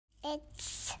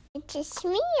It's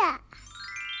Mia.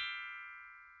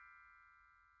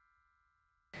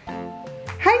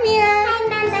 Hi, Mia. Hi,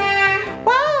 Mama.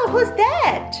 Wow, who's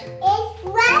that? It's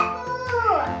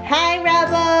Rubble. Hi,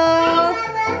 Rubble.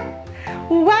 Hi,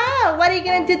 Wow, what are you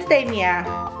gonna do today, Mia?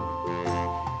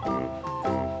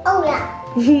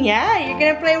 Olaf. Yeah, you're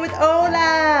gonna play with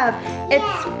Olaf.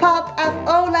 It's Pop Up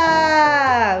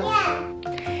Olaf. Yeah.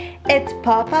 It's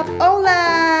Pop Up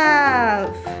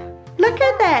Olaf. Look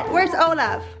at that. Where's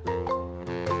Olaf?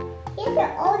 Here's the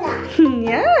Olaf.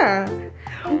 Yeah.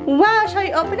 Wow, shall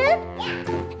we open it? Yeah.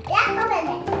 Yeah, open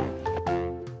it.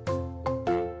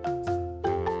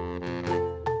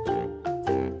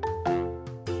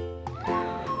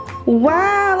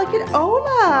 Wow, look at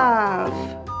Olaf.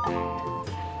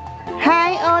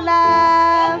 Hi,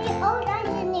 Olaf. The Olaf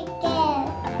in the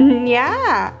game.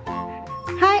 Yeah.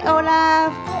 Hi,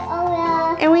 Olaf. Hi,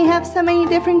 Olaf. And we have so many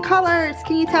different colors.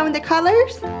 Can you tell me the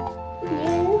colors?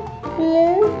 Blue,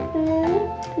 blue, blue,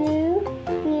 blue,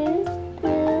 blue,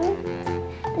 blue,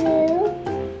 blue,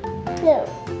 blue.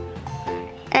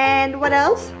 And what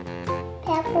else?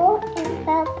 Purple and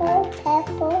purple,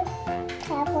 purple,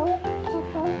 purple,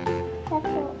 purple,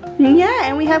 purple. Yeah,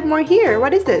 and we have more here.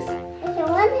 What is this? It's the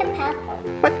one in purple.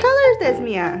 What color is this,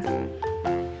 Mia?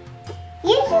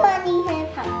 This one is in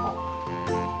purple.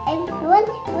 And one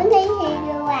is in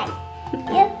white.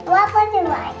 What was the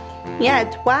white? Yeah,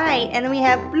 it's white. And we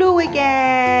have blue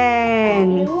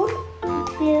again. Blue,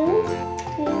 blue,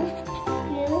 blue,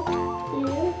 blue,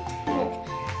 blue, blue.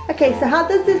 Okay, so how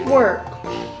does this work?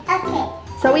 Okay.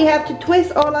 So we have to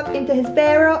twist Olaf into his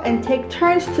barrel and take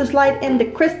turns to slide in the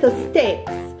crystal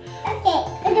sticks. Okay.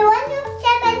 And the one you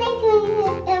step in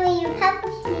you have to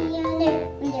see in the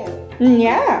blue.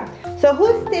 Yeah. So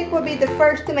whose stick will be the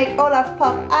first to make Olaf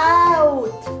pop out?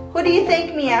 Who do you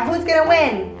think, Mia? Who's gonna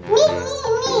win? Me.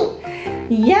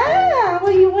 Yeah,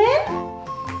 will you win?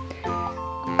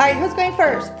 Alright, who's going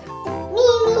first? Me.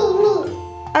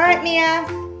 Alright, Mia.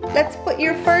 Let's put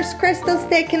your first crystal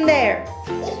stick in there.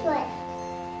 This one.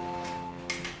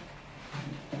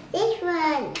 This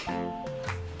one.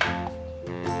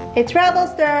 It's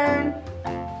Rubble's turn.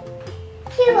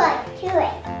 Two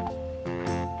it.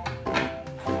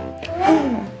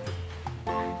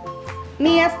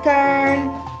 Mia's turn.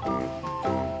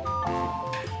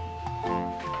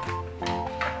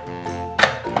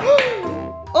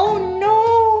 Oh no!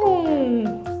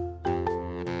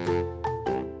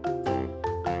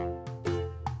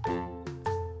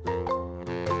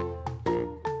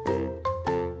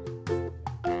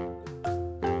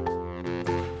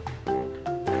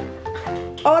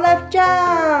 Olaf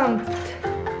jumped.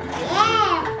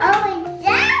 Yeah. Oh, it's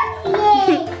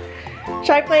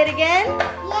Shall I play it again?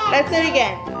 Yeah. Let's do it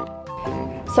again.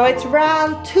 So it's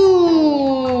round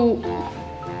 2.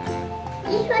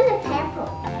 This one is purple.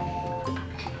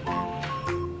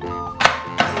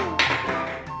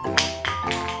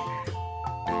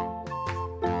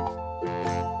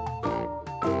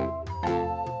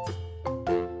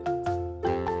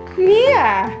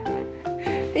 Yeah,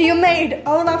 you made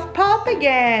Olaf pop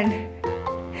again.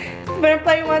 Wanna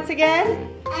play once again?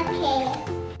 Okay.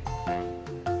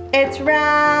 It's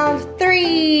round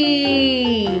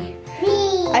 3.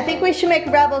 Me. I think we should make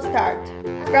Rubble start.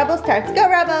 Rubble starts. Go,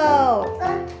 Rubble!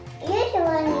 Here's the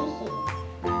one you see.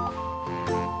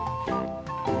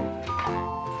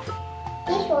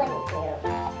 This one is blue.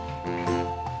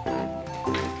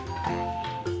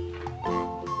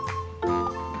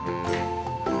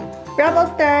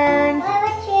 Rubble's turn. My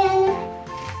turn.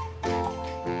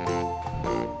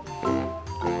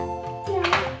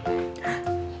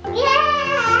 Yeah!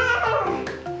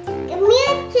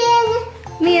 Mia's turn.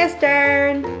 Mia's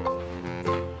turn.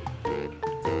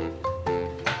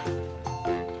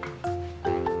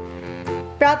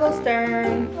 Rubble's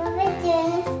turn. My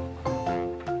turn.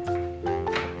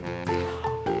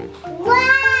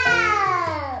 Wow!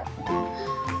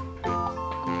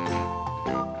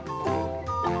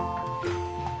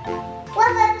 My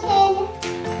turn.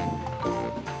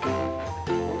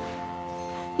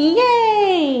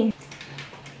 Yay!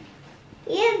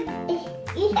 You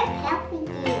should help me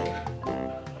do.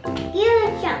 You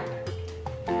jump.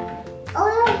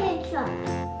 Olaf, you jump.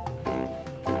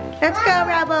 Let's go,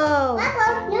 Rubble!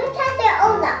 Wobble, you touch the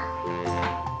Olaf.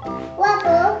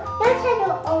 Wobble, you touch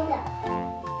the Olaf.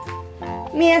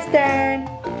 Mia's turn.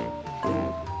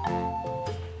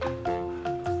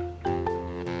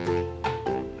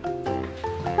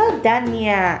 Well done,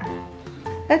 Mia.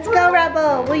 Let's go,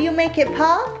 Rubble. Will you make it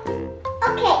pop?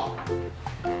 Okay.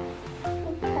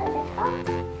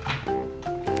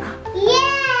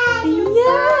 Yeah!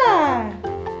 Yeah!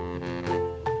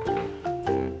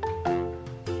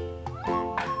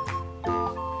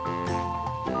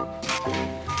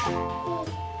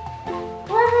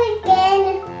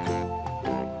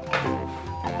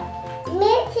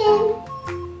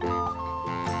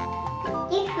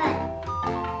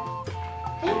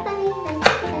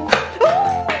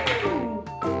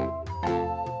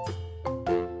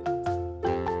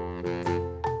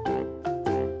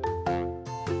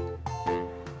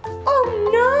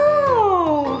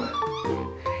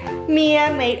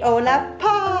 made Olaf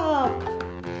pop.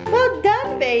 Well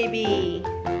done, baby.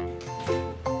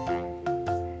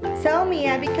 So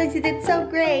Mia, because you did so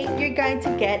great, you're going to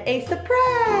get a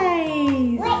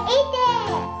surprise. What is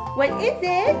it? What is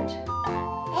it?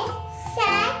 It's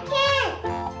Shopkins.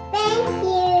 Thank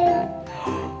you.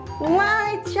 Wow,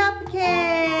 it's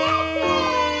Shopkins.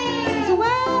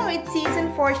 Wow, it's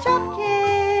season 4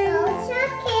 Shopkins. Oh,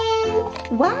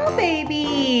 Shopkins. Wow,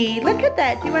 baby. Look at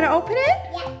that. Do you want to open it?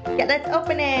 Yeah. Yeah, let's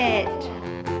open it.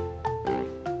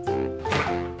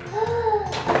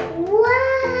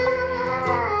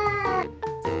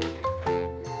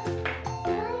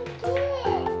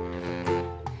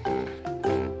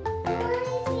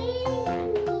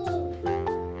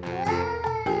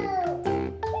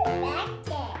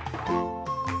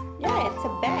 It's a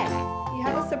bag. You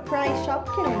have a surprise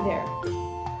Shopkin in there.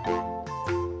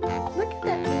 Look at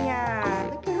that, Mia.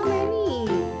 Look at how many.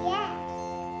 Yeah.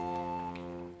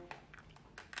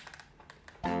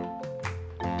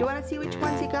 Do you want to see which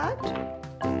ones you got?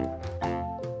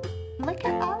 Look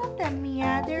at all of them,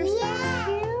 Mia. They're so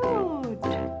cute.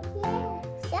 Yeah.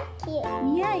 So cute.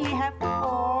 Yeah, you have 4,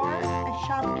 a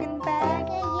Shopkin bag,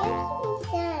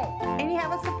 and you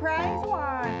have a surprise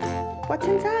one. What's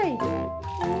inside?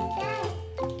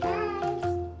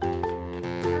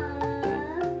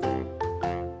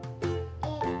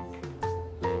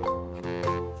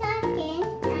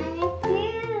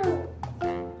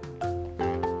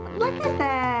 Look at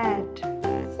that.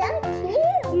 So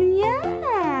cute. Yeah.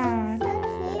 So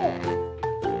cute.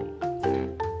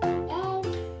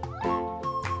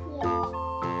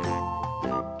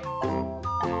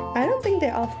 I don't think they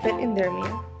all fit in there,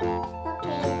 Mia.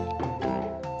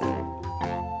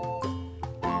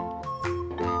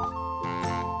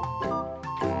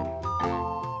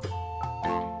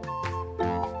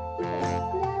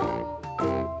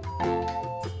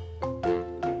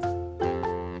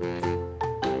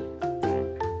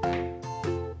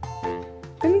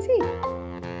 Let me see.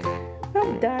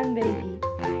 Well done, baby.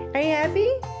 Are you happy?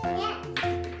 Yeah.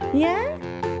 Yeah?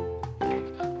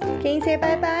 Can you say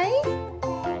bye-bye?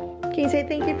 Can you say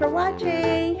thank you for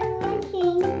watching?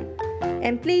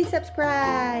 And please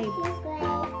subscribe.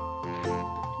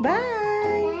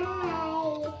 Bye.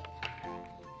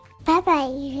 Bye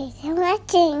bye. You guys are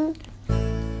watching.